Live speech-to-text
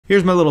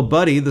Here's my little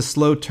buddy, the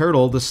slow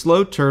turtle. The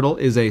slow turtle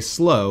is a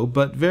slow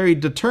but very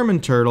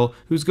determined turtle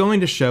who's going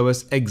to show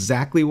us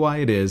exactly why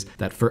it is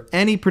that for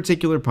any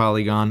particular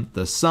polygon,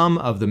 the sum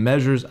of the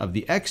measures of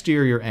the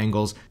exterior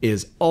angles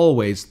is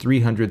always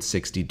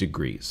 360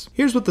 degrees.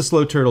 Here's what the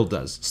slow turtle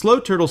does. Slow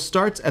turtle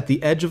starts at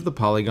the edge of the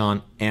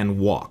polygon and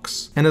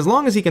walks. And as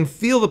long as he can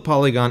feel the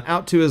polygon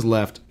out to his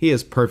left, he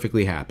is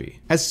perfectly happy.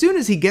 As soon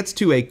as he gets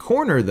to a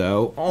corner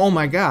though, oh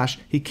my gosh,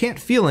 he can't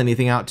feel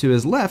anything out to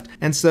his left,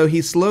 and so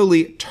he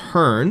slowly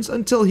turns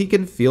until he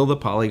can feel the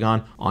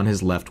polygon on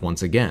his left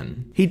once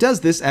again. He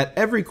does this at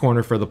every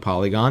corner for the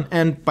polygon,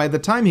 and by the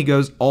time he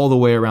goes all the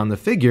way around the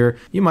figure,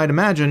 you might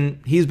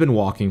imagine he's been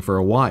walking for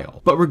a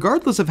while. But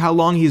regardless of how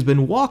long he's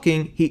been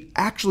walking, he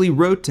actually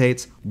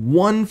rotates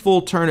one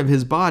full turn of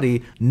his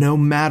body no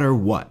matter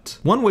what.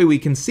 One way we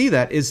can see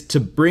that is to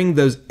bring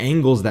those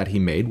angles that he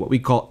made, what we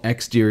call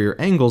exterior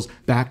angles,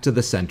 back to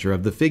the center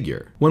of the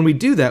figure. When we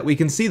do that, we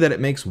can see that it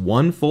makes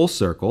one full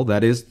circle,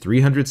 that is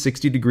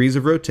 360 degrees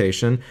of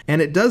rotation,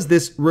 and it does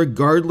this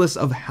regardless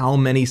of how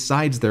many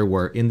sides there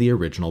were in the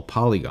original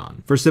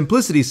polygon. For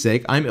simplicity's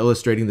sake, I'm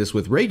illustrating this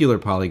with regular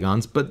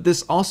polygons, but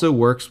this also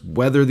works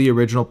whether the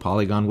original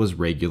polygon was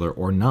regular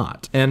or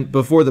not. And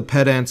before the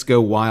pedants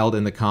go wild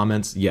in the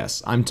comments,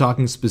 yes, I'm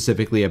talking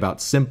specifically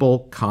about simple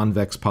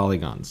convex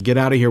polygons. Get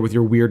out of here with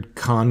your weird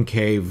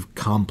concave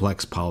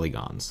complex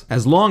polygons.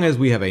 As long as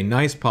we have a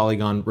nice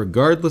polygon,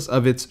 regardless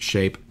of its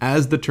shape,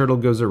 as the turtle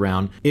goes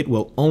around, it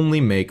will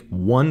only make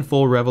one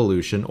full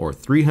revolution or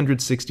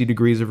 360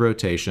 degrees of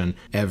rotation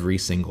every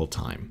single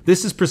time.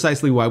 This is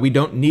precisely why we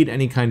don't need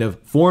any kind of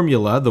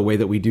formula the way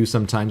that we do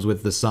sometimes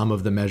with the sum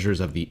of the measures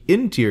of the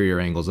interior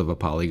angles of a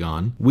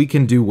polygon. We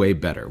can do way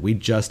better. We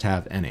just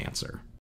have an answer.